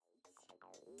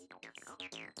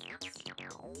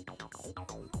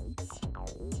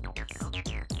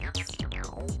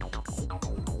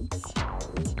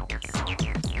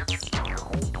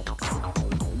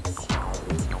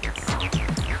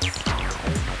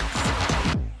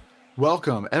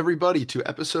Welcome, everybody, to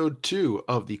episode 2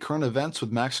 of the Current Events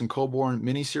with Max and Colborn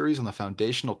mini-series on the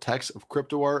foundational text of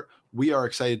CryptoArt. We are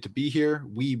excited to be here,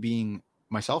 we being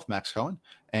myself, Max Cohen,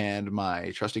 and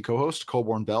my trusty co-host,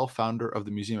 Colborn Bell, founder of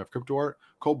the Museum of CryptoArt.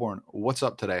 Colborn, what's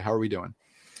up today? How are we doing?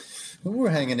 We're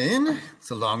hanging in.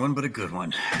 It's a long one, but a good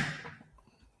one.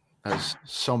 As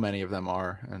so many of them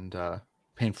are, and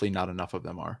painfully not enough of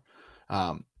them are.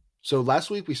 So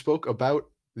last week we spoke about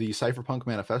the Cypherpunk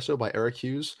Manifesto by Eric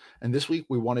Hughes, and this week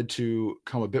we wanted to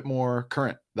come a bit more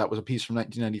current. That was a piece from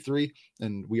 1993,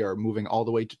 and we are moving all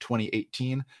the way to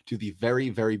 2018 to the very,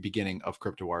 very beginning of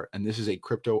CryptoArt, and this is a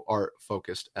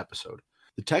CryptoArt-focused episode.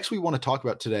 The text we want to talk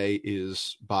about today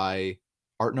is by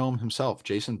Artnome himself,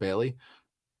 Jason Bailey,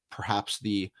 perhaps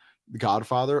the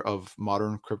godfather of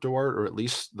modern CryptoArt, or at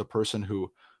least the person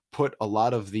who put a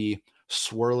lot of the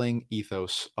swirling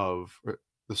ethos of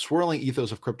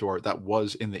CryptoArt that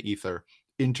was in the ether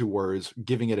into words,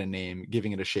 giving it a name,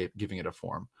 giving it a shape, giving it a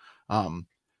form.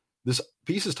 This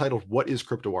piece is titled, "What is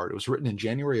CryptoArt?" It was written in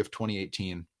January of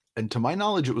 2018. And to my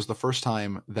knowledge, it was the first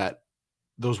time that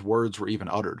those words were even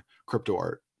uttered,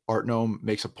 CryptoArt. Artnome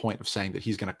makes a point of saying that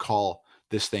he's going to call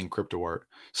this thing CryptoArt,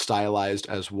 stylized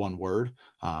as one word,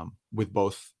 with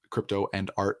both crypto and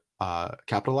art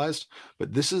capitalized.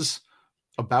 But this is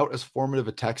about as formative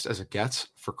a text as it gets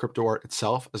for CryptoArt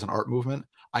itself as an art movement.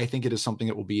 I think it is something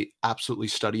that will be absolutely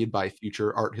studied by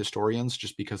future art historians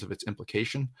just because of its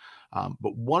implication.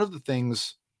 But one of the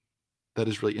things that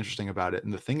is really interesting about it,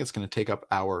 and the thing that's going to take up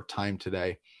our time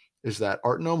today, is that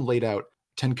Artnome laid out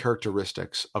 10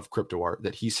 characteristics of CryptoArt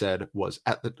that he said was,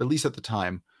 at least at the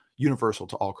time, universal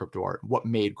to all CryptoArt. What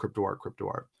made CryptoArt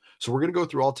CryptoArt? So we're going to go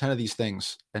through all 10 of these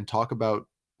things and talk about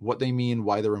what they mean,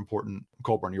 why they're important.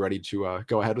 Colborn, you ready to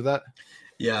go ahead with that?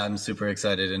 Yeah, I'm super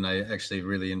excited, and I actually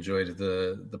really enjoyed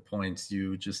the points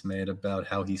you just made about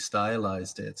how he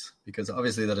stylized it, because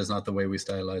obviously that is not the way we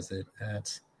stylize it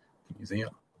at the museum.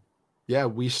 Yeah,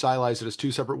 we stylized it as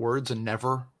two separate words and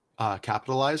never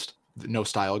capitalized. No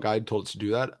style guide told us to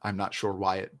do that. I'm not sure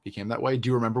why it became that way. Do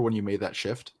you remember when you made that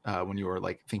shift, when you were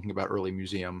like thinking about early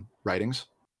museum writings?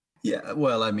 Yeah,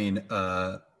 well, I mean,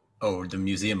 the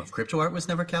Museum of CryptoArt was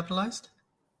never capitalized?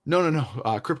 No.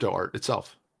 CryptoArt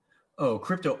itself. Oh,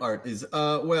 CryptoArt is,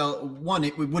 one,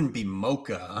 it wouldn't be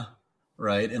mocha,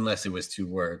 right? Unless it was two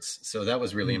words. So that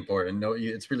was really important. No,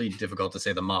 it's really difficult to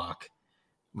say the mock.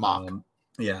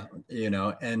 Yeah,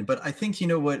 but I think,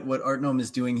 what Artnome is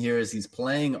doing here is he's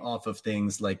playing off of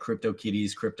things like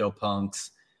CryptoKitties, CryptoPunks,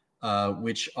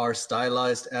 which are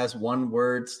stylized as one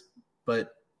word,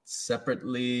 but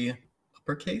separately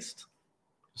uppercased.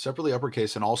 Separately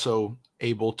uppercase, and also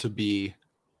able to be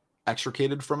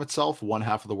extricated from itself, one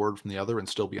half of the word from the other, and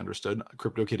still be understood.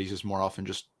 CryptoKitties is more often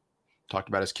just talked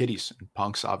about as kitties, and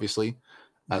punks, obviously,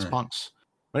 as punks.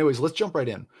 But anyways, let's jump right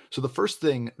in. So the first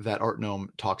thing that Artnome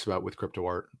talks about with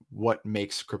CryptoArt, what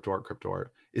makes CryptoArt,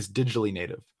 is digitally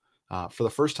native. For the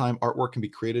first time, artwork can be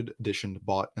created, editioned,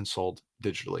 bought, and sold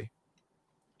digitally.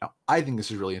 Now, I think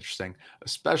this is really interesting,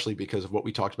 especially because of what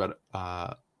we talked about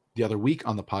the other week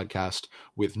on the podcast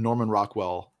with Norman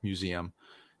Rockwell Museum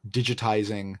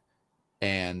digitizing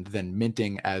and then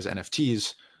minting as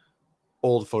NFTs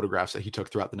old photographs that he took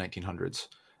throughout the 1900s.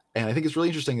 And I think it's really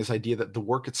interesting, this idea that the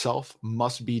work itself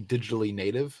must be digitally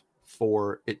native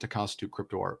for it to constitute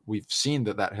CryptoArt. We've seen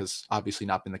that has obviously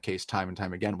not been the case time and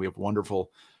time again. We have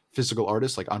wonderful physical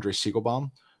artists like Andre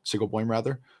Siegelboim,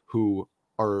 who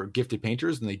are gifted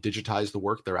painters, and they digitize the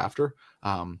work thereafter.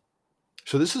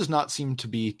 So this does not seem to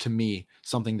be, to me,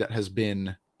 something that has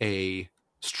been a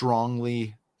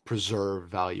strongly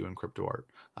preserved value in CryptoArt.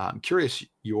 I'm curious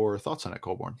your thoughts on it,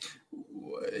 Colborn.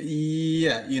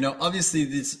 Yeah, obviously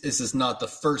this is not the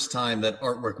first time that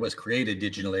artwork was created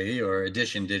digitally or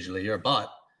editioned digitally or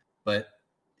bought, but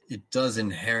it does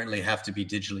inherently have to be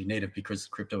digitally native because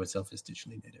crypto itself is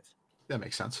digitally native. That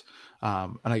makes sense.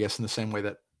 And I guess in the same way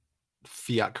that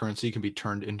fiat currency can be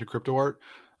turned into CryptoArt,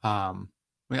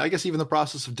 I guess even the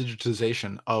process of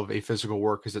digitization of a physical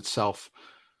work is itself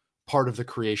part of the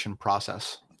creation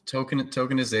process.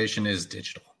 Tokenization is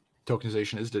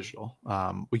digital.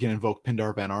 We can invoke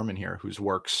Pindar Van Arman here, whose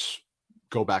works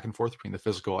go back and forth between the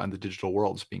physical and the digital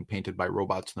worlds, being painted by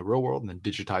robots in the real world and then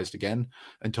digitized again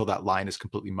until that line is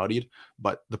completely muddied.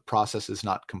 But the process is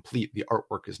not complete. The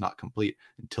artwork is not complete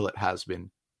until it has been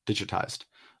digitized.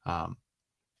 I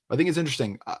think it's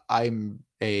interesting. I'm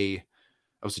a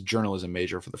I was a journalism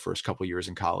major for the first couple of years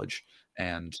in college,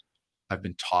 and I've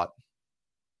been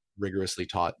rigorously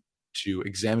taught to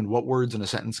examine what words in a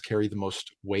sentence carry the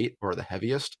most weight or the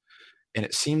heaviest. And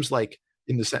it seems like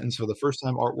in the sentence, for the first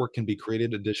time artwork can be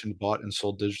created, editioned, bought, and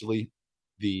sold digitally,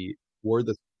 the word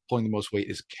that's pulling the most weight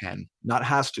is can. Not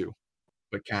has to,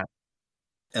 but can.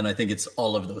 And I think it's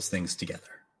all of those things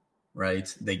together,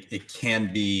 right? It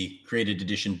can be created,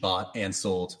 editioned, bought, and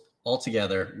sold all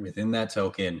together within that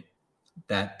token.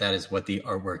 That is what the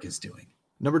artwork is doing.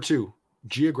 Number 2,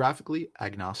 geographically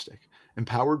agnostic.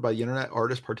 Empowered by the internet,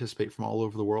 artists participate from all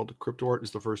over the world. CryptoArt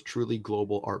is the first truly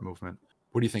global art movement.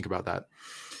 What do you think about that?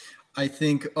 I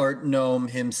think Artnome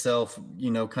himself,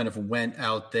 kind of went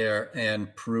out there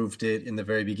and proved it in the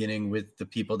very beginning with the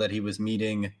people that he was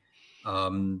meeting,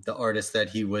 the artists that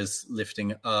he was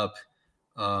lifting up.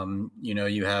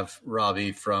 You have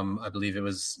Robbie from, I believe it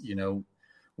was,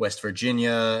 West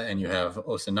Virginia, and you have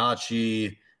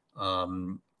Osinachi,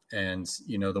 and,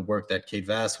 the work that Kate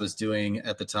Vass was doing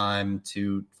at the time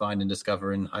to find and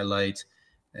discover and highlight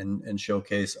and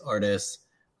showcase artists.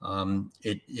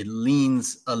 It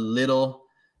leans a little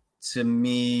to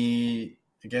me.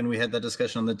 Again, we had that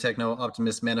discussion on the Techno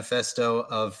Optimist Manifesto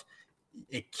of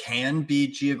it can be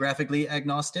geographically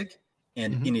agnostic,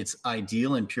 and in its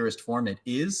ideal and purest form, it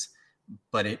is,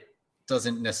 but it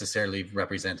doesn't necessarily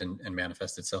represent and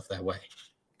manifest itself that way.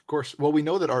 Of course. Well, we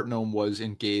know that Artnome was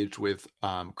engaged with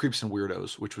Creeps and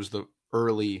Weirdos, which was the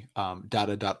early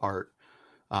data.art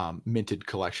minted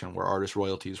collection where artist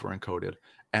royalties were encoded.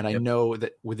 And I know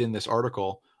that within this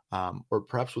article, or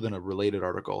perhaps within a related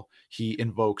article, he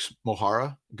invokes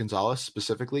Mohara Gonzalez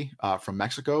specifically from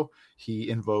Mexico. He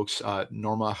invokes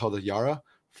Norma Hodayara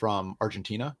from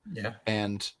Argentina. Yeah.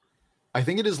 And I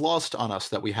think it is lost on us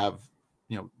that we have,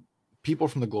 people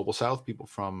from the global south, people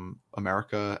from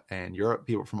America and Europe,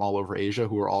 people from all over Asia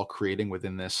who are all creating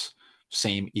within this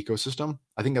same ecosystem.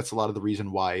 I think that's a lot of the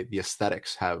reason why the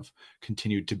aesthetics have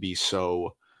continued to be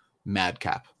so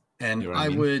madcap. And I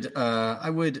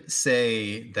would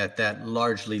say that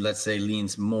largely, let's say,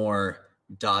 leans more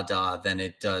Dada than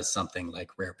it does something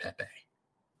like Rare Pepe.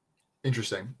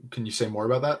 Interesting. Can you say more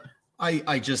about that?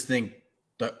 I just think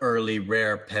the early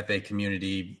Rare Pepe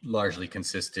community largely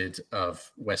consisted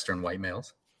of Western white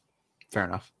males. Fair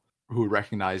enough. Who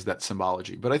recognize that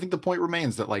symbology. But I think the point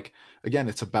remains that, again,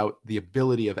 it's about the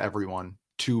ability of everyone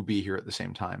to be here at the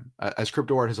same time. As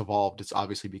CryptoArt has evolved, it's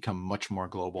obviously become much more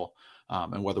global.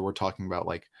 And whether we're talking about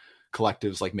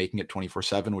collectives like Making It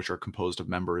 24/7, which are composed of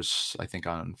members, I think,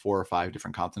 on 4 or 5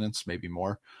 different continents, maybe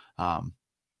more,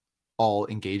 all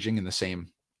engaging in the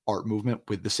same art movement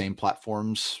with the same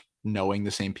platforms, knowing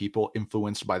the same people,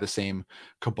 influenced by the same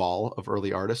cabal of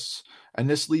early artists. And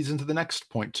this leads into the next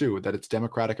point too, that it's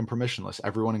democratic and permissionless.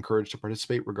 Everyone encouraged to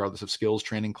participate regardless of skills,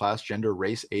 training, class, gender,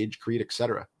 race, age, creed,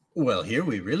 etc. Well, here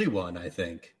we really won, I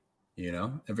think.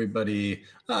 Everybody,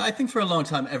 I think for a long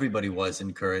time, everybody was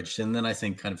encouraged. And then I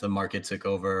think kind of the market took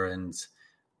over, and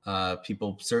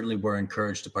people certainly were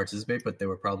encouraged to participate, but they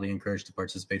were probably encouraged to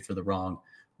participate for the wrong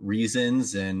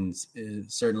reasons. And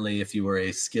certainly if you were a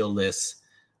skillless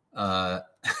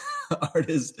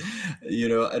artist,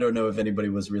 I don't know if anybody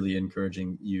was really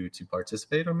encouraging you to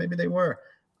participate, or maybe they were.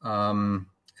 And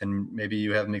maybe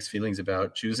you have mixed feelings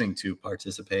about choosing to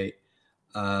participate.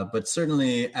 But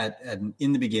certainly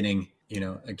in the beginning,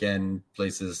 again,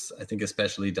 places, I think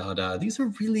especially Dada, these are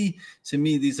really, to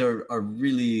me, these are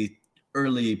really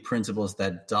early principles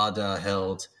that Dada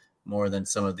held more than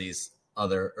some of these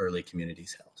other early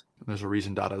communities held. There's a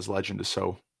reason Dada's legend is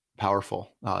so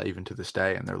powerful, even to this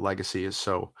day, and their legacy is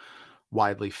so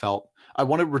widely felt. I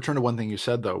want to return to one thing you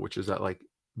said, though, which is that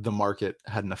the market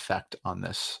had an effect on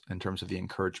this in terms of the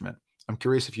encouragement. I'm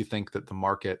curious if you think that the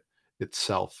market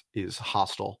itself is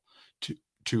hostile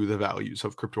to the values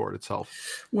of CryptoArt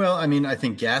itself. Well, I mean, I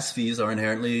think gas fees are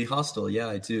inherently hostile. Yeah,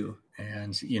 I do.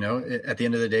 And, at the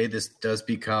end of the day, this does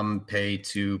become pay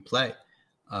to play.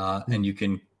 And you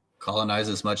can colonize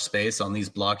as much space on these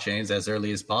blockchains as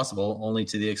early as possible, only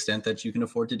to the extent that you can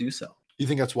afford to do so. You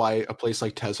think that's why a place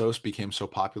like Tezos became so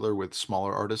popular with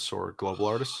smaller artists or global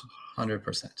artists?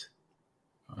 100%.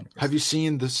 Have you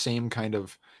seen the same kind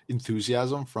of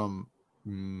enthusiasm from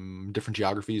different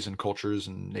geographies and cultures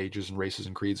and ages and races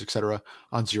and creeds, etc.,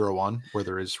 on 0-1, where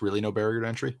there is really no barrier to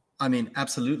entry? I mean,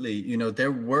 absolutely.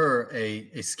 There were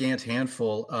a scant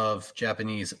handful of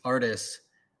Japanese artists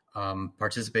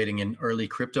participating in early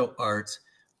crypto art,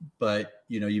 but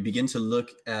you begin to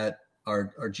look at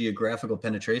our geographical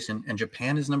penetration, and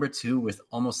Japan is number 2 with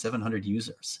almost 700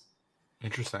 users.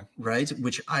 Interesting. Right?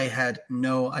 Which I had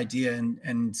no idea.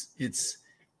 And it's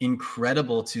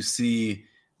incredible to see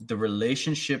the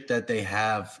relationship that they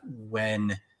have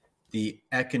when the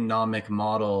economic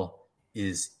model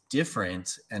is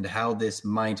different, and how this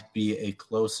might be a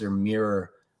closer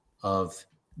mirror of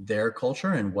their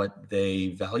culture and what they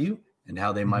value, and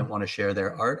how they might want to share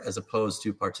their art, as opposed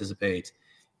to participate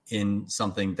in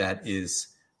something that is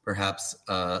perhaps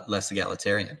less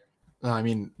egalitarian. I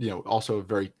mean, also a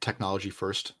very technology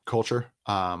first culture.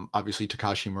 Obviously,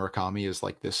 Takashi Murakami is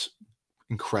like this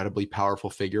incredibly powerful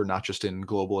figure, not just in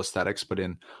global aesthetics, but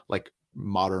in like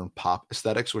modern pop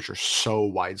aesthetics, which are so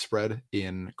widespread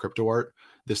in crypto art.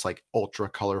 This like ultra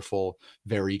colorful,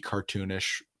 very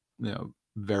cartoonish,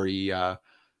 very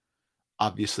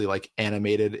obviously like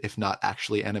animated, if not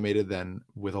actually animated, then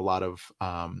with a lot of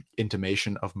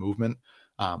intimation of movement.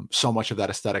 So much of that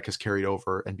aesthetic has carried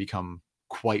over and become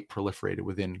quite proliferated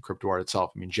within crypto art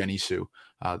itself. I mean, Jenny Su,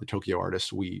 the Tokyo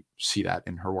artist, we see that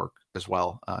in her work as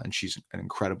well. And she's an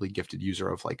incredibly gifted user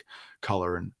of like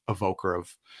color and evoker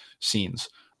of scenes.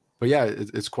 But yeah,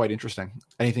 it's quite interesting.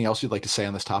 Anything else you'd like to say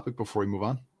on this topic before we move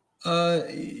on?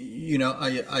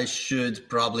 I should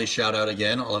probably shout out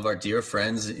again all of our dear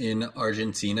friends in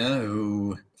Argentina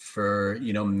who, for,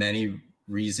 many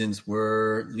reasons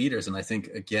were leaders. And I think,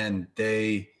 again,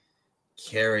 they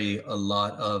carry a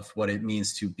lot of what it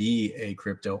means to be a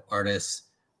crypto artist,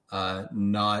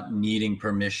 not needing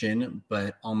permission,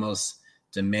 but almost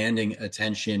demanding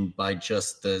attention by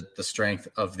just the strength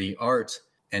of the art,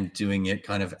 and doing it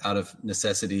kind of out of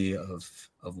necessity of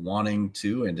wanting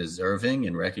to and deserving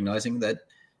and recognizing that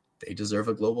they deserve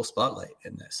a global spotlight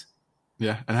in this.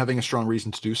 Yeah, and having a strong reason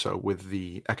to do so with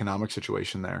the economic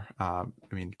situation there. I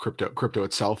mean, crypto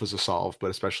itself is a solve,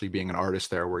 but especially being an artist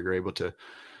there, where you're able to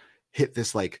hit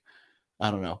this, like,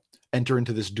 I don't know, enter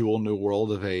into this dual new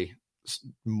world of a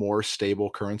more stable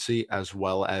currency, as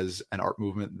well as an art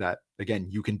movement that, again,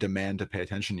 you can demand to pay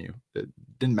attention to you. It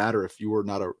didn't matter if you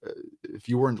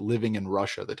weren't living in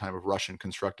Russia at the time of Russian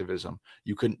constructivism,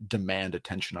 you couldn't demand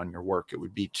attention on your work. It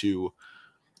would be categorized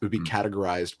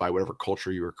by whatever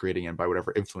culture you were creating and by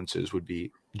whatever influences would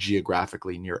be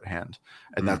geographically near at hand.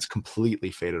 And that's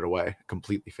completely faded away.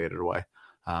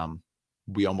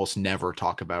 We almost never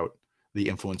talk about the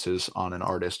influences on an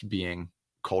artist being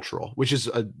cultural, which is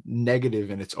a negative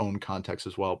in its own context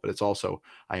as well. But it's also,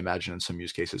 I imagine, in some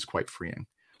use cases, quite freeing.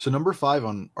 So number 5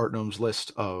 on Artnome's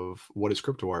list of what is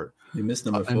crypto art. You missed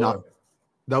number 4.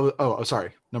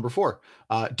 Sorry. Number 4,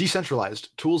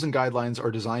 decentralized tools and guidelines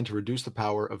are designed to reduce the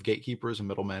power of gatekeepers and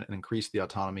middlemen and increase the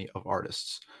autonomy of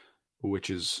artists, which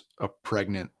is a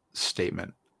pregnant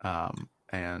statement.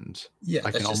 And yeah,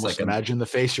 I can almost imagine the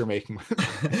face you're making.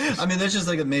 I mean, that's just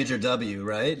like a major W,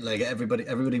 right? Like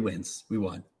everybody wins. We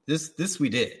won. This we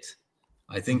did.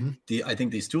 I think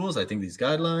these tools, I think these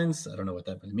guidelines, I don't know what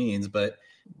that really means, but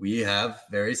we have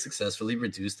very successfully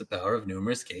reduced the power of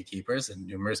numerous gatekeepers, and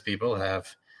numerous people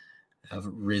have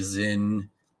risen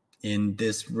in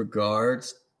this regard.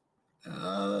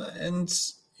 And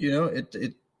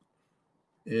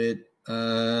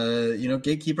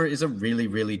gatekeeper is a really,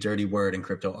 really dirty word in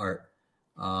crypto art.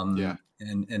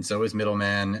 And so is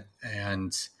middleman.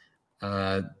 And,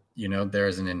 there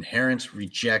is an inherent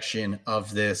rejection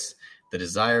of this. The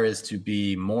desire is to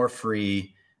be more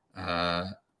free. I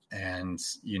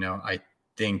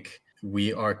think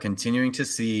we are continuing to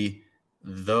see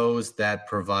those that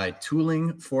provide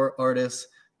tooling for artists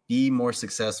be more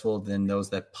successful than those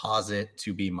that posit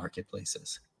to be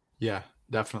marketplaces. Yeah,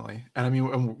 definitely. And I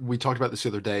mean, we talked about this the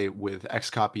other day with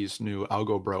Xcopy's new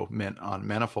Algo Bro mint on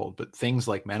Manifold, but things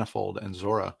like Manifold and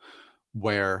Zora,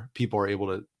 where people are able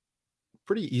to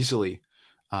pretty easily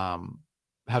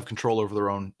have control over their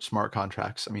own smart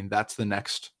contracts. I mean, that's the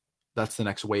next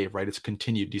wave, right? It's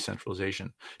continued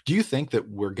decentralization. Do you think that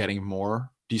we're getting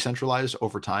more decentralized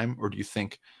over time, or do you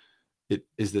think it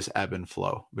is this ebb and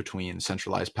flow between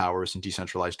centralized powers and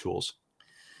decentralized tools?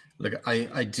 Look,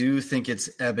 I do think it's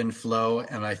ebb and flow,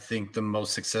 and I think the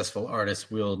most successful artists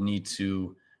will need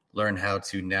to learn how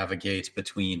to navigate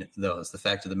between those. The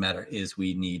fact of the matter is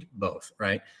we need both,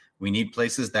 right? We need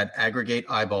places that aggregate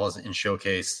eyeballs and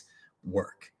showcase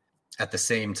work. At the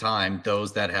same time,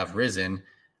 those that have risen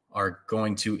are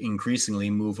going to increasingly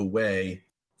move away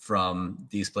from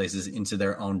these places into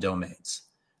their own domains,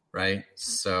 right?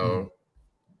 So,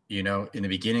 in the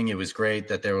beginning, it was great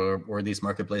that there were these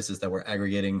marketplaces that were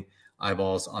aggregating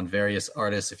eyeballs on various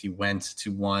artists. If you went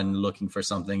to one looking for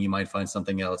something, you might find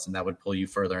something else, and that would pull you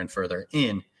further and further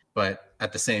in. But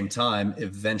at the same time,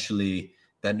 eventually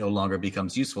that no longer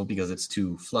becomes useful because it's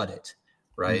too flooded,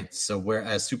 right? So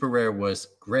whereas Super Rare was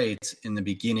great in the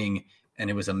beginning and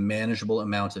it was a manageable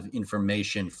amount of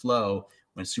information flow,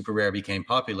 when Super Rare became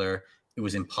popular, it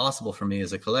was impossible for me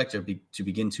as a collector to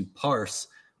begin to parse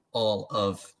all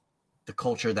of the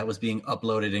culture that was being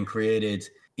uploaded and created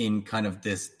in kind of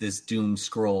this doom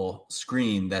scroll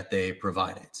screen that they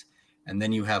provided. And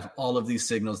then you have all of these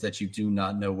signals that you do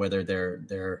not know whether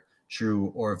they're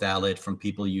true or valid from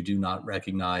people you do not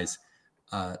recognize.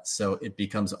 So it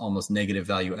becomes almost negative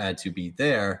value add to be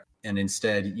there. And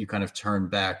instead, you kind of turn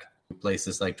back to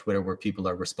places like Twitter where people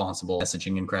are responsible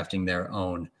messaging and crafting their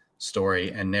own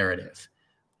story and narrative.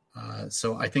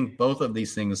 So I think both of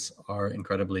these things are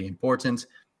incredibly important.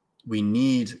 We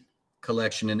need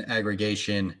collection and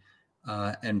aggregation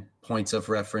and points of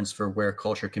reference for where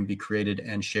culture can be created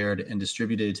and shared and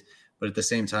distributed. But at the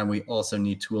same time, we also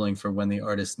need tooling for when the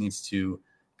artist needs to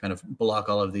kind of block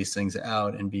all of these things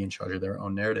out and be in charge of their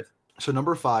own narrative. So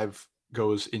number 5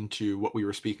 goes into what we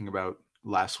were speaking about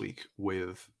last week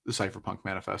with the Cypherpunk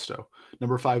Manifesto.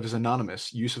 Number 5 is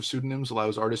anonymous. Use of pseudonyms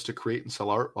allows artists to create and sell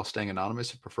art while staying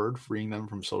anonymous if preferred, freeing them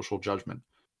from social judgment.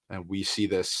 And we see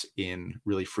this in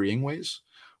really freeing ways.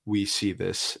 We see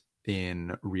this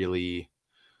in really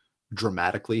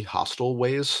dramatically hostile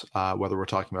ways, whether we're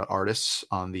talking about artists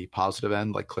on the positive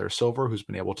end, like Claire Silver, who's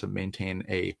been able to maintain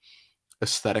a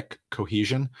aesthetic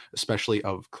cohesion, especially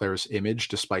of Claire's image,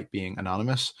 despite being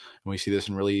anonymous. And we see this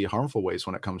in really harmful ways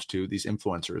when it comes to these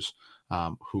influencers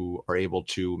who are able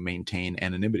to maintain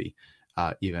anonymity,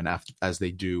 even as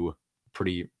they do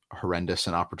pretty horrendous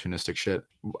and opportunistic shit.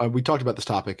 We talked about this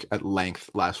topic at length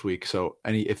last week. So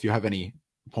if you have any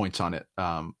points on it,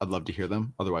 I'd love to hear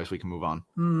them. Otherwise, we can move on.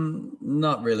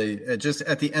 Not really. Just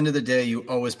at the end of the day, you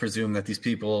always presume that these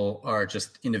people are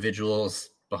just individuals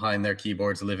behind their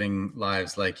keyboards living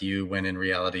lives like you, when in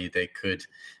reality they could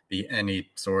be any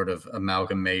sort of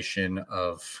amalgamation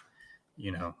of,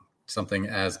 something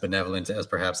as benevolent as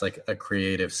perhaps like a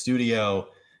creative studio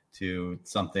to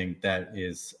something that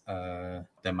is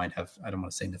that might have, I don't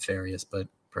want to say nefarious, but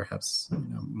perhaps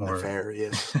more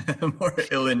nefarious, more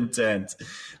ill intent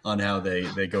on how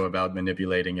they go about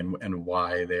manipulating and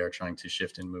why they are trying to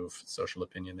shift and move social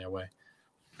opinion their way.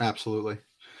 Absolutely.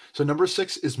 So number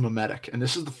 6 is mimetic, and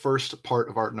this is the first part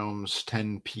of Artnome's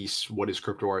 10-piece What is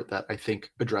CryptoArt that I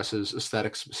think addresses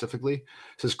aesthetics specifically. It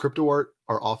says CryptoArt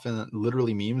are often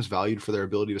literally memes valued for their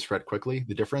ability to spread quickly.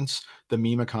 The difference, the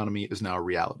meme economy is now a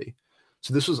reality.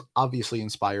 So this was obviously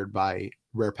inspired by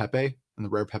Rare Pepe and the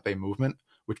Rare Pepe movement,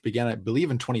 which began, I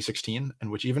believe, in 2016, and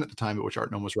which even at the time at which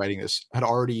Artnome was writing this had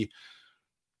already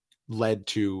led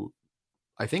to,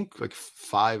 I think, like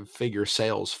 5-figure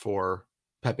sales for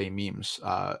Pepe memes.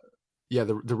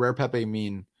 The Rare Pepe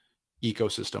meme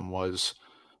ecosystem was,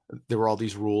 there were all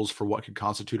these rules for what could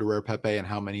constitute a Rare Pepe and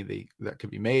how many that could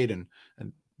be made, and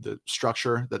the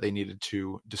structure that they needed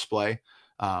to display.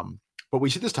 But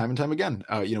we see this time and time again.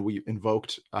 We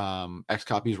invoked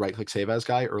Xcopy's right-click save as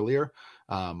guy earlier,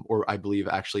 or I believe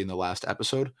actually in the last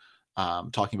episode,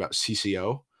 talking about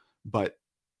CCO, but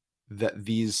that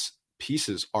these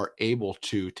pieces are able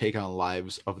to take on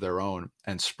lives of their own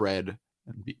and spread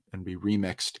and be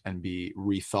remixed and be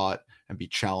rethought and be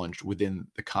challenged within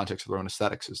the context of their own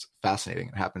aesthetics is fascinating.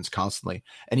 It happens constantly.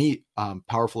 Any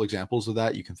powerful examples of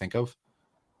that you can think of?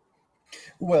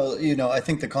 Well, I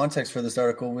think the context for this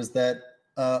article was that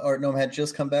Artnome had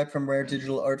just come back from Rare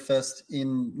Digital Art Fest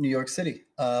in New York City,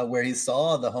 where he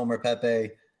saw the Homer Pepe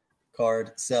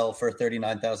card sell for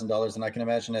 $39,000. And I can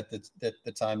imagine at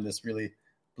the time this really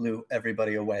blew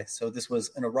everybody away. So this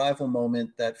was an arrival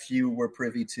moment that few were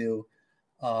privy to.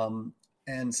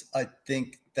 And I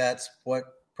think that's what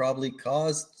probably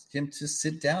caused him to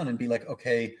sit down and be like,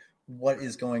 okay, what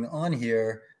is going on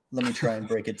here? Let me try and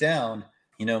break it down.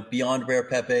 Beyond Rare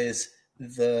Pepes,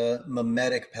 the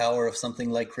mimetic power of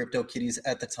something like CryptoKitties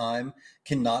at the time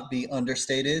cannot be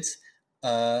understated.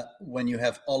 When you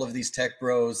have all of these tech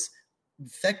bros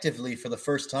effectively for the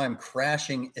first time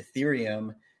crashing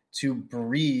Ethereum to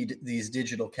breed these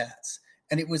digital cats.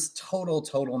 And it was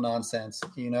total nonsense,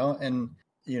 and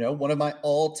one of my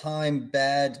all-time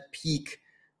bad peak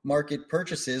market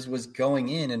purchases was going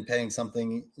in and paying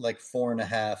something like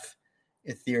 4.5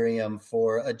 Ethereum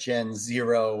for a Gen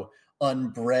 0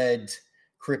 unbred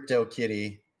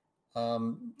CryptoKitty,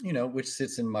 which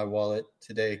sits in my wallet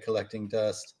today collecting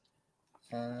dust.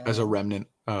 As a remnant,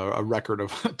 a record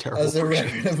of terrible. As a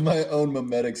record of my own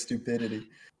mimetic stupidity.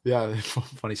 Yeah,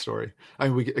 funny story. I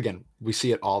mean, we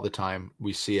see it all the time.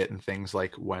 We see it in things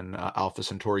like when Alpha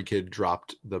Centauri Kid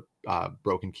dropped the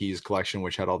Broken Keys collection,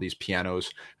 which had all these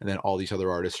pianos, and then all these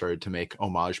other artists started to make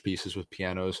homage pieces with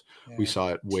pianos. Yeah. We saw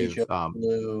it with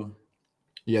Blue.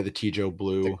 Yeah, the Tijo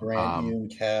Blue, the Grant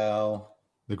Yoon Cow.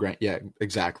 The Grant, yeah,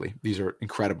 exactly. These are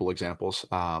incredible examples.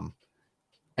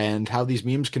 and how these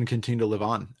memes can continue to live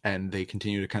on, and they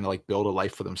continue to kind of like build a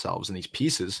life for themselves. And these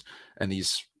pieces and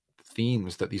these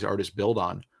themes that these artists build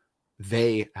on,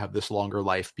 they have this longer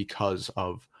life because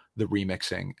of the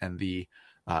remixing and the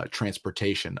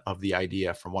transportation of the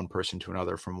idea from one person to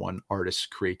another, from one artist's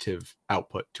creative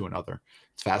output to another.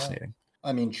 It's fascinating.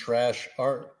 I mean, trash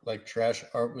art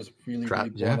was really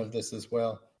born of this as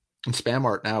well. And spam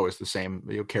art now is the same.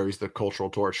 It carries the cultural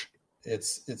torch.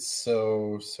 It's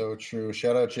so true.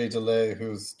 Shout out Jay DeLay,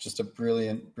 who's just a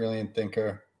brilliant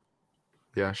thinker.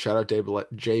 Yeah, shout out Jay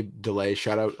DeLay.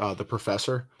 Shout out the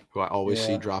professor, who I always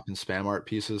see dropping spam art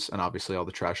pieces, and obviously all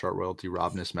the trash art royalty,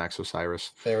 Robness, Max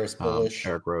Osiris, Ferris Bullish,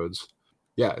 Eric Rhodes.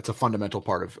 Yeah, it's a fundamental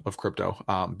part of crypto,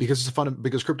 because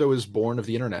because crypto is born of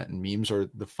the internet, and memes are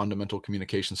the fundamental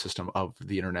communication system of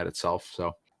the internet itself.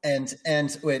 So and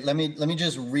wait, let me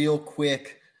just real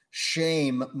quick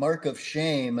mark of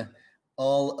shame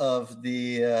all of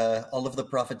the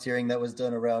profiteering that was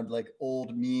done around like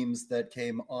old memes that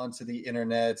came onto the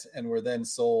internet and were then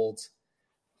sold.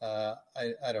 I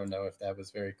don't know if that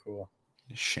was very cool.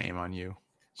 Shame on you.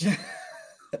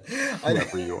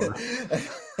 Whoever you are.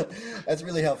 That's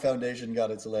really how Foundation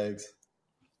got its legs.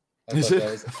 I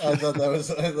thought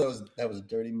that was a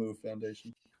dirty move,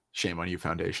 Foundation. Shame on you,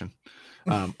 Foundation.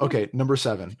 Okay, number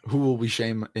 7. Who will we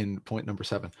shame in point number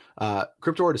 7?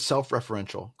 Crypto art is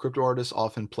self-referential. Crypto artists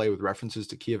often play with references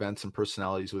to key events and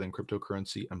personalities within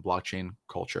cryptocurrency and blockchain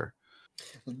culture.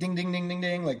 Ding, ding, ding, ding,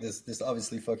 ding. Like this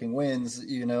obviously fucking wins.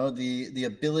 You know, the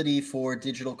ability for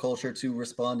digital culture to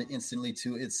respond instantly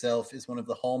to itself is one of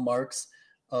the hallmarks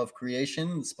of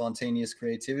creation, spontaneous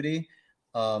creativity.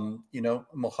 You know,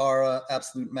 Mohara,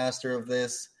 absolute master of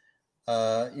this.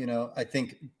 You know, I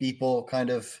think people kind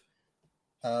of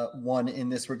won in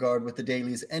this regard with the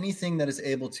dailies. Anything that is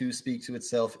able to speak to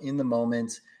itself in the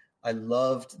moment. I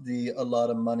loved the A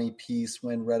Lot of Money piece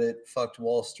when Reddit fucked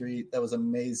Wall Street. That was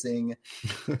amazing.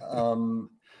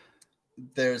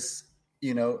 There's,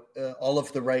 you know, all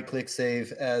of the right click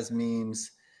save as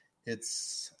memes.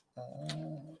 It's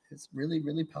really,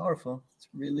 really powerful. It's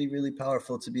really, really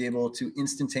powerful to be able to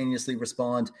instantaneously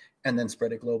respond and then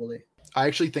spread it globally. I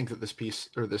actually think that this piece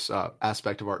or this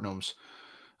aspect of Artnome's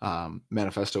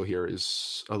manifesto here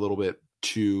is a little bit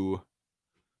too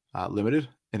limited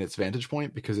in its vantage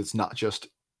point, because it's not just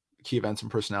key events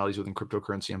and personalities within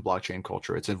cryptocurrency and blockchain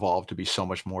culture. It's evolved to be so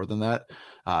much more than that.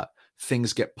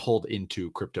 Things get pulled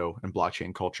into crypto and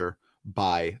blockchain culture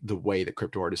by the way that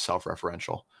crypto art is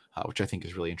self-referential, which I think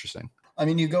is really interesting. I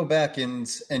mean, you go back and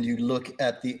you look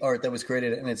at the art that was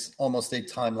created, and it's almost a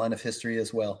timeline of history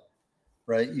as well,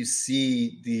 right? You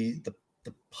see the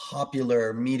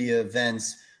popular media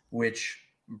events which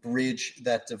bridge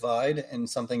that divide, and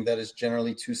something that is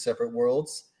generally two separate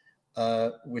worlds,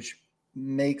 which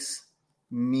makes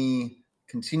me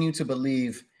continue to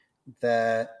believe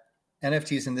that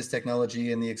NFTs and this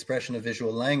technology and the expression of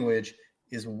visual language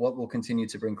is what will continue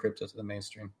to bring crypto to the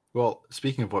mainstream. Well,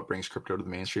 speaking of what brings crypto to the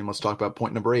mainstream, let's talk about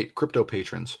point number 8, crypto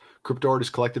patrons. Crypto art is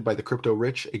collected by the crypto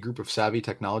rich, a group of savvy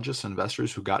technologists and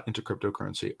investors who got into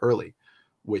cryptocurrency early,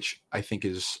 which I think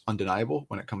is undeniable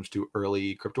when it comes to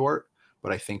early crypto art.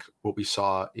 But I think what we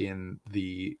saw in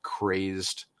the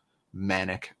crazed,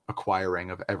 manic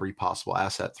acquiring of every possible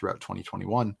asset throughout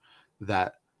 2021,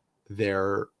 that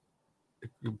their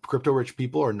crypto rich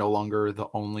people are no longer the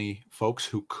only folks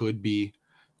who could be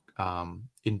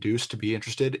induced to be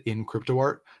interested in crypto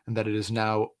art, and that it is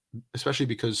now, especially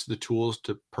because the tools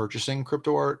to purchasing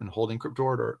crypto art and holding crypto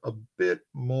art are a bit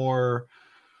more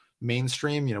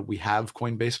mainstream. You know, we have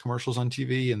Coinbase commercials on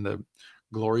TV. In the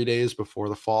glory days before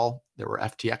the fall, there were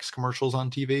FTX commercials on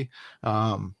TV.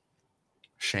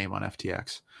 Shame on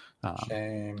FTX.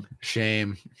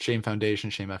 Shame Foundation,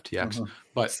 shame FTX. Mm-hmm.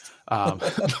 But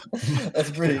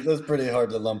that's pretty hard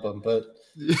to lump them, but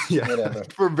yeah, whatever.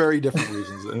 For very different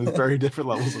reasons and very different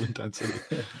levels of intensity.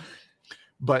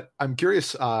 But I'm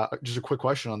curious, just a quick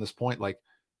question on this point, like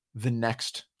the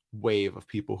next wave of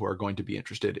people who are going to be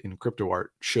interested in crypto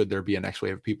art, should there be a next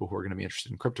wave of people who are going to be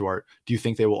interested in crypto art, do you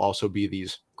think they will also be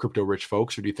these crypto rich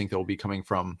folks, or do you think they'll be coming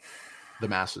from the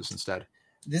masses instead?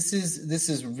 This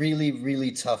is really,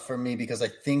 really tough for me, because I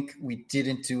think we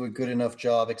didn't do a good enough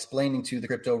job explaining to the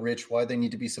crypto rich why they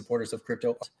need to be supporters of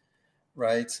crypto,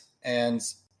 right? And,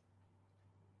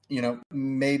 you know,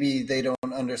 maybe they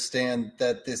don't understand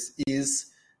that this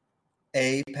is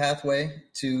a pathway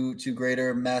to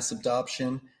greater mass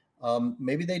adoption.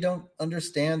 Maybe they don't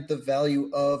understand the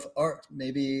value of art.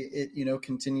 Maybe it, you know,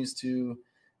 continues to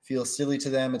feel silly to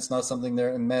them. It's not something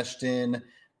they're enmeshed in.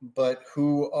 But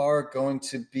who are going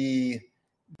to be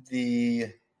the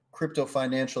crypto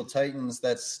financial titans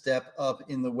that step up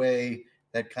in the way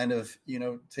that kind of,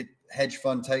 take hedge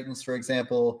fund titans, for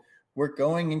example, we're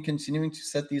going and continuing to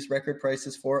set these record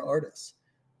prices for artists.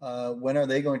 When are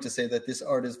they going to say that this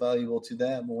art is valuable to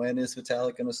them? When is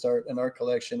Vitalik going to start an art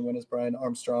collection? When is Brian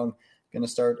Armstrong going to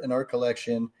start an art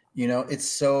collection? It's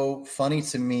so funny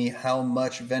to me how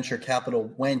much venture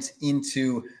capital went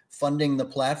into funding the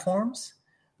platforms,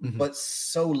 but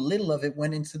so little of it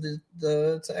went into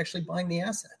to actually buying the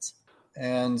assets.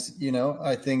 And,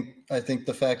 I think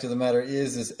the fact of the matter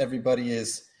is everybody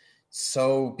is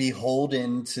so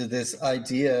beholden to this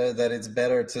idea that it's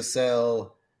better to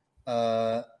sell,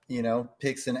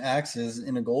 picks and axes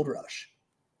in a gold rush.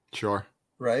 Sure.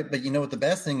 Right. But what the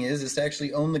best thing is to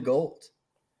actually own the gold.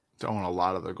 To own a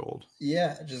lot of the gold.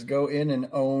 Yeah. Just go in and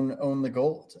own the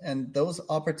gold. And those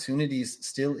opportunities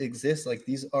still exist. Like,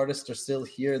 these artists are still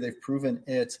here. They've proven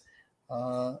it.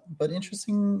 But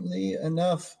interestingly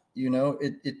enough,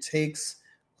 it takes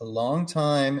a long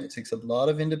time. It takes a lot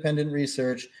of independent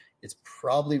research. It's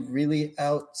probably really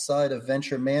outside of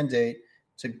venture mandate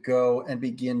to go and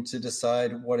begin to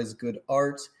decide what is good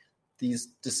art. These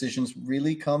decisions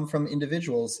really come from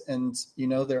individuals. And,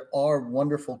 there are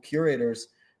wonderful curators,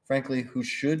 frankly, who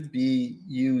should be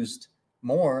used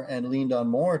more and leaned on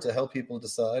more to help people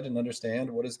decide and understand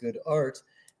what is good art.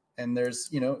 And there's,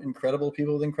 incredible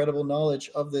people with incredible knowledge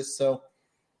of this. So,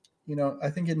 I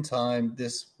think in time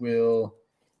this will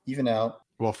even out.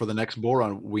 Well, for the next bull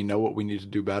run, we know what we need to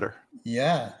do better.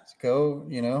 Yeah. Go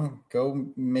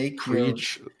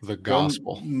preach the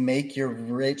gospel. Make your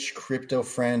rich crypto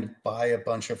friend buy a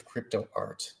bunch of crypto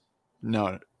art.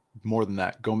 No, more than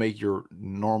that. Go make your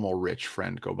normal rich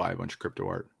friend go buy a bunch of crypto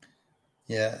art.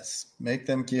 Yes. Make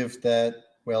them give that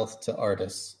wealth to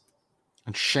artists.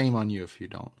 And shame on you if you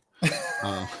don't.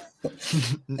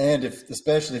 And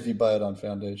especially if you buy it on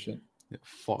Foundation. Yeah,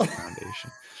 fuck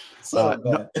Foundation.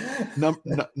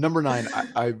 Number 9,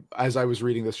 I as I was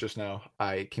reading this just now,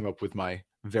 I came up with my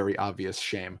very obvious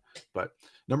shame. But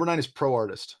number 9 is pro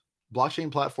artist.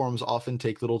 Blockchain platforms often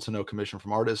take little to no commission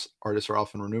from artists. Artists are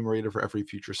often remunerated for every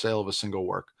future sale of a single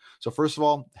work. So first of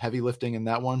all, heavy lifting in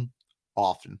that one,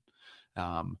 often.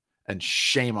 And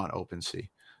shame on OpenSea.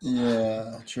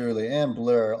 Yeah, truly. And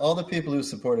Blur. All the people who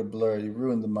supported Blur, you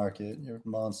ruined the market. You're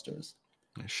monsters.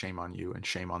 Shame on you and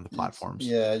shame on the platforms.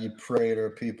 Yeah, you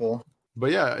praetor people.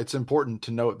 But yeah, it's important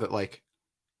to note that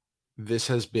this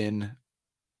has been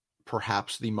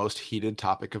perhaps the most heated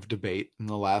topic of debate in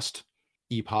the last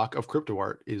epoch of crypto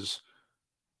art is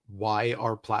why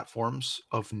are platforms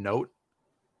of note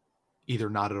either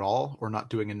not at all or not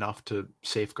doing enough to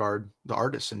safeguard the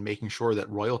artists and making sure that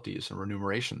royalties and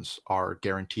remunerations are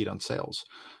guaranteed on sales.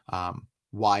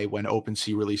 Why, when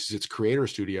OpenSea releases its creator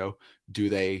studio, do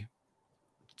they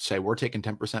say we're taking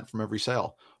 10% from every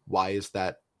sale? Why is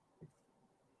that?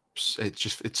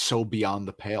 It's so beyond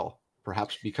the pale,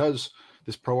 perhaps because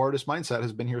this pro artist mindset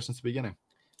has been here since the beginning.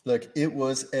 Look, it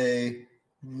was a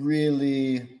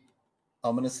really,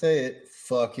 I'm going to say it,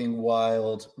 fucking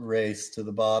wild race to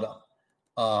the bottom.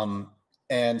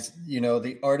 And,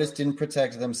 the artists didn't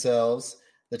protect themselves.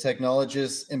 The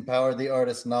technologists empowered the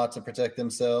artists not to protect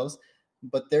themselves.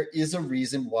 But there is a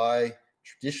reason why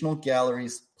traditional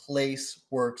galleries place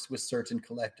works with certain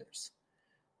collectors,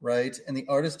 right? And the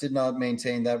artists did not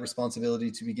maintain that responsibility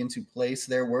to begin to place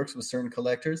their works with certain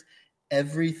collectors.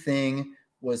 Everything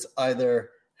was either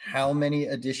how many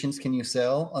editions can you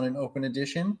sell on an open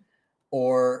edition,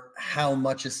 or how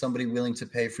much is somebody willing to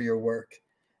pay for your work.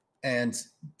 And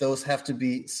those have to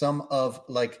be some of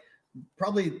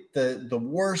probably the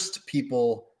worst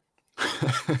people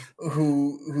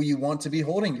who you want to be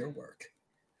holding your work.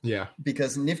 Yeah.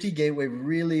 Because Nifty Gateway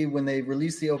really, when they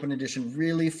released the open edition,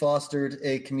 really fostered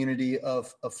a community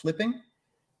of flipping.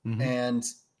 Mm-hmm. And,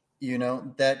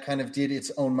 that kind of did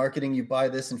its own marketing. You buy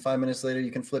this and 5 minutes later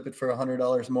you can flip it for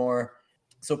 $100 more.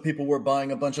 So people were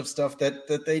buying a bunch of stuff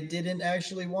that they didn't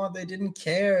actually want. They didn't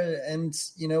care. And,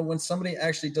 when somebody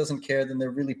actually doesn't care, then they're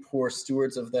really poor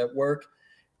stewards of that work.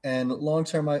 And long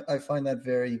term, I find that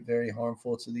very, very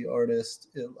harmful to the artist.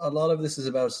 A lot of this is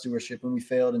about stewardship. When we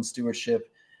failed in stewardship,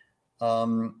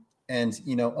 and,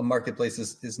 a marketplace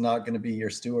is not going to be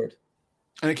your steward.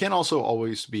 And it can also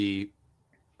always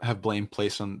have blame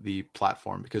placed on the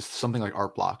platform, because something like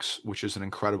Art Blocks, which is an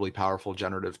incredibly powerful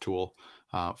generative tool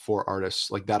for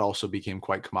artists, that also became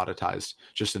quite commoditized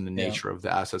just in the nature of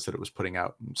the assets that it was putting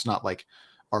out. It's not like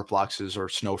Art Blocks' or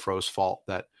Snowfro's fault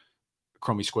that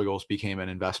Chromie Squiggles became an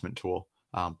investment tool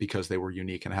because they were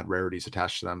unique and had rarities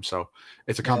attached to them. So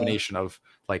it's a combination of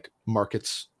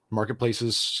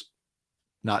marketplaces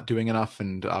not doing enough,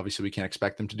 and obviously we can't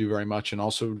expect them to do very much, and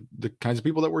also the kinds of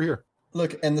people that were here.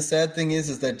 Look, and the sad thing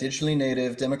is that digitally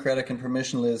native, democratic and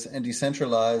permissionless and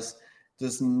decentralized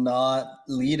does not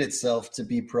lead itself to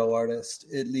be pro-artist.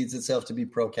 It leads itself to be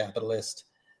pro-capitalist,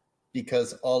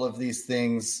 because all of these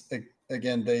things,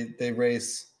 again, they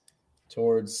race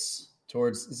towards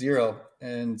zero.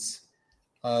 And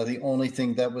the only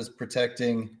thing that was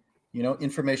protecting,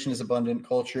 information is abundant,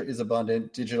 culture is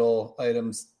abundant, digital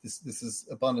items, this is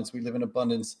abundance. We live in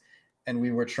abundance, and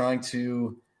we were trying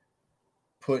to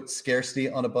put scarcity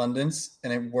on abundance,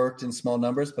 and it worked in small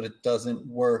numbers, but it doesn't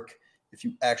work if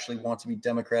you actually want to be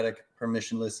democratic,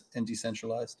 permissionless, and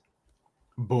decentralized.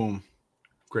 Boom.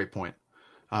 Great point.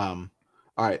 All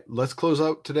right, let's close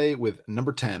out today with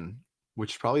number 10,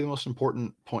 which is probably the most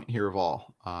important point here of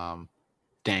all.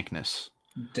 Dankness.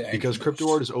 Because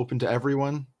CryptoArt is open to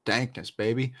everyone. Dankness,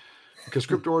 baby. Because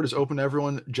CryptoArt is open to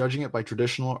everyone, judging it by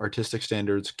traditional artistic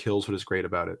standards kills what is great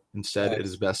about it. Instead, It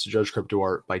is best to judge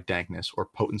CryptoArt by dankness, or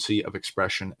potency of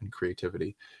expression and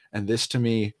creativity. And this, to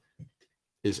me,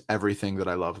 is everything that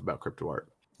I love about CryptoArt.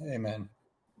 Amen.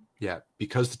 Yeah,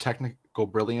 because the technical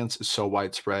brilliance is so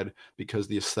widespread, because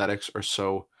the aesthetics are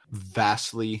so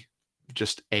vastly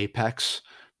just apex,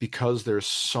 because there's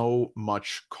so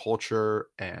much culture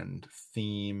and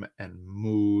theme and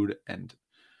mood and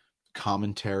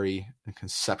commentary and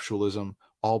conceptualism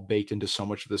all baked into so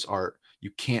much of this art.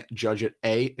 You can't judge it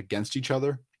against each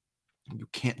other. You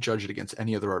can't judge it against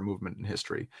any other art movement in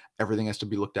history. Everything has to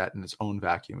be looked at in its own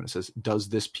vacuum. And it says, does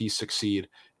this piece succeed?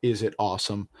 Is it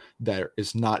awesome? There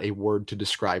is not a word to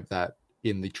describe that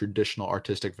in the traditional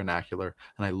artistic vernacular.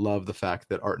 And I love the fact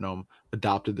that Artnome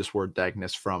adopted this word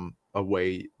dankness from a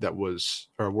word that was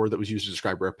used to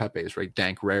describe rare pepes, right?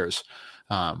 Dank rares.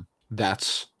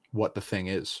 That's what the thing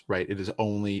is, right? It is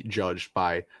only judged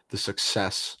by the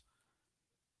success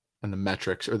and the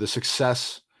metrics, or the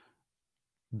success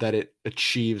that it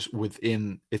achieves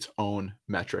within its own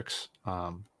metrics.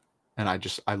 And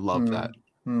I love that.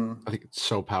 I think it's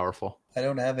so powerful. I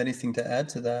don't have anything to add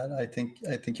to that. I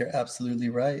think you're absolutely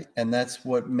right. And that's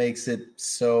what makes it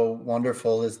so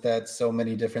wonderful, is that so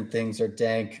many different things are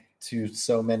dank to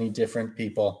so many different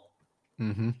people.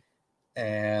 Mm-hmm.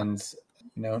 And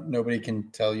nobody can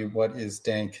tell you what is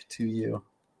dank to you.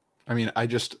 I mean,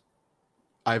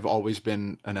 I've always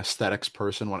been an aesthetics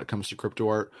person when it comes to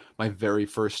CryptoArt. My very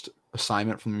first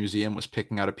assignment from the museum was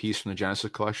picking out a piece from the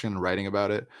Genesis collection and writing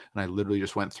about it. And I literally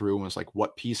just went through and was like,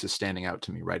 what piece is standing out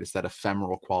to me, right? It's that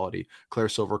ephemeral quality. Claire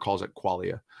Silver calls it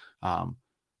qualia.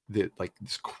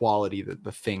 This quality that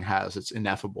the thing has, it's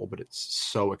ineffable, but it's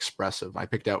so expressive. I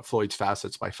picked out Floyd's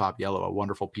Facets by Fabiello, a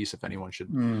wonderful piece if anyone should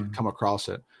come across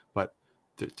it. But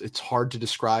it's hard to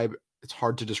describe. It's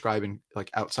hard to describe in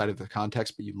outside of the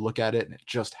context, but you look at it and it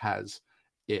just has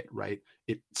it, right?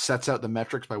 It sets out the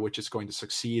metrics by which it's going to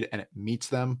succeed, and it meets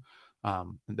them.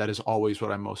 And that is always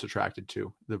what I'm most attracted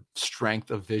to: the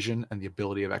strength of vision and the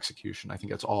ability of execution. I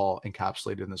think that's all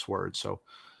encapsulated in this word. So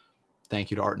thank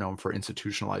you to Artnome for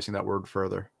institutionalizing that word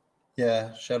further.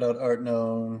 Yeah. Shout out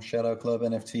Artnome, shout out Club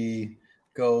NFT.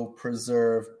 Go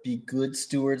preserve, be good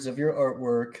stewards of your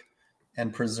artwork,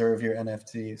 and preserve your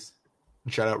NFTs.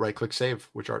 And shout out Right Click Save,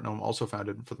 which Artnome also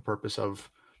founded for the purpose of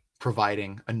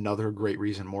providing another great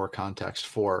reason, more context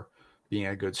for being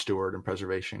a good steward and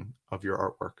preservation of your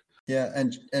artwork. Yeah,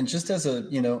 and just as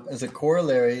a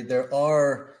corollary, there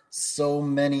are so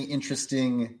many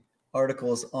interesting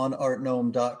articles on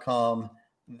artnome.com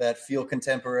that feel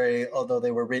contemporary, although they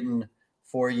were written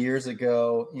 4 years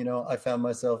ago. I found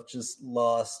myself just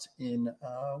lost in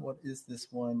what is this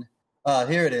one?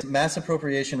 Here it is: Mass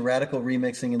Appropriation, Radical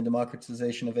Remixing, and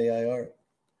Democratization of AI Art.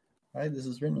 Right, this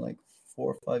was written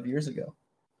 4 or 5 years ago.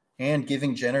 And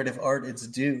giving generative art its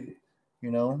due.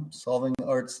 Solving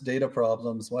art's data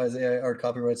problems. Why is AI art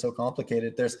copyright so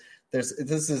complicated? This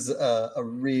is a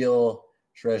real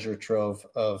treasure trove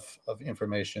of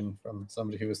information from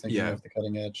somebody who was thinking of the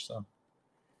cutting edge. So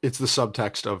it's the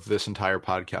subtext of this entire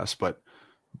podcast, but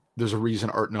there's a reason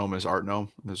Artnome is Artnome.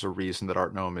 There's a reason that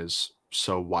Artnome is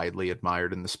so widely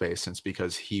admired in the space, and it's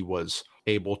because he was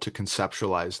able to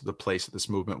conceptualize the place that this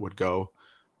movement would go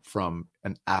from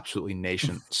an absolutely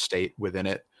nascent state within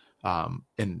it,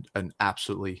 in an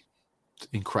absolutely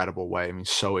incredible way. I mean,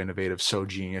 so innovative, so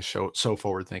genius, so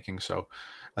forward thinking. So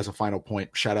as a final point,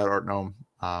 shout out Artnome.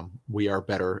 We are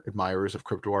better admirers of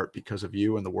CryptoArt because of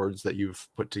you and the words that you've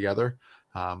put together.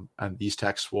 And these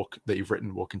texts that you've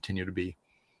written will continue to be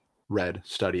read,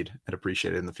 studied, and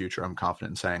appreciated in the future, I'm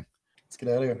confident in saying. Let's get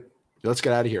out of here. Let's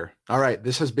get out of here. All right.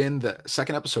 This has been the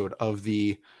second episode of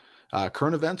the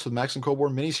Current Events with Max and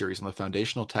Coburn miniseries on the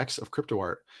foundational texts of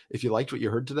CryptoArt. If you liked what you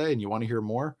heard today and you want to hear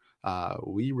more,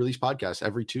 we release podcasts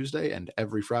every Tuesday and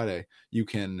every Friday.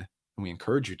 and we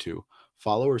encourage you to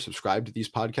follow or subscribe to these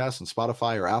podcasts on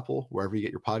Spotify or Apple, wherever you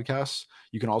get your podcasts.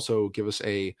 You can also give us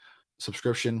a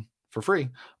subscription for free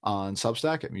on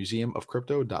Substack at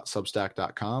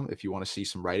museumofcrypto.substack.com. If you want to see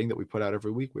some writing that we put out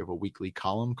every week, we have a weekly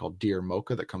column called Dear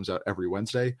Mocha that comes out every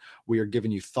Wednesday. We are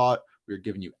giving you thought, we are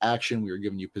giving you action, we are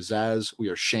giving you pizzazz, we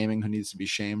are shaming who needs to be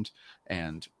shamed,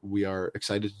 and we are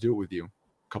excited to do it with you a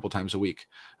couple times a week.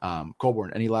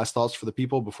 Colborn, any last thoughts for the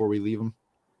people before we leave them?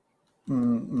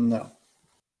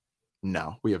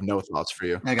 No, we have no thoughts for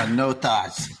you. I got no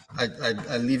thoughts.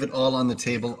 I leave it all on the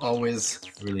table always.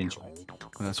 Really enjoy it.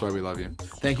 And that's why we love you.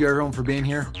 Thank you, everyone, for being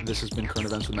here. This has been Current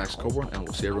Events with Max Colborn, and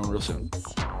we'll see everyone real soon.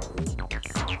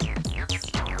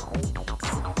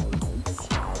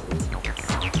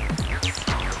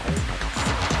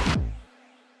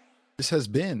 This has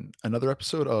been another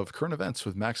episode of Current Events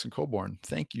with Max and Colborn.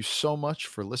 Thank you so much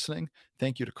for listening.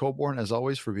 Thank you to Colborn, as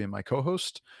always, for being my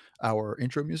co-host. Our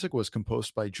intro music was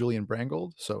composed by Julian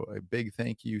Brangold, so a big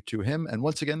thank you to him. And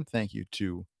once again, thank you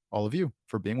to all of you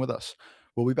for being with us.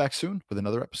 We'll be back soon with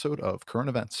another episode of Current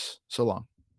Events. So long.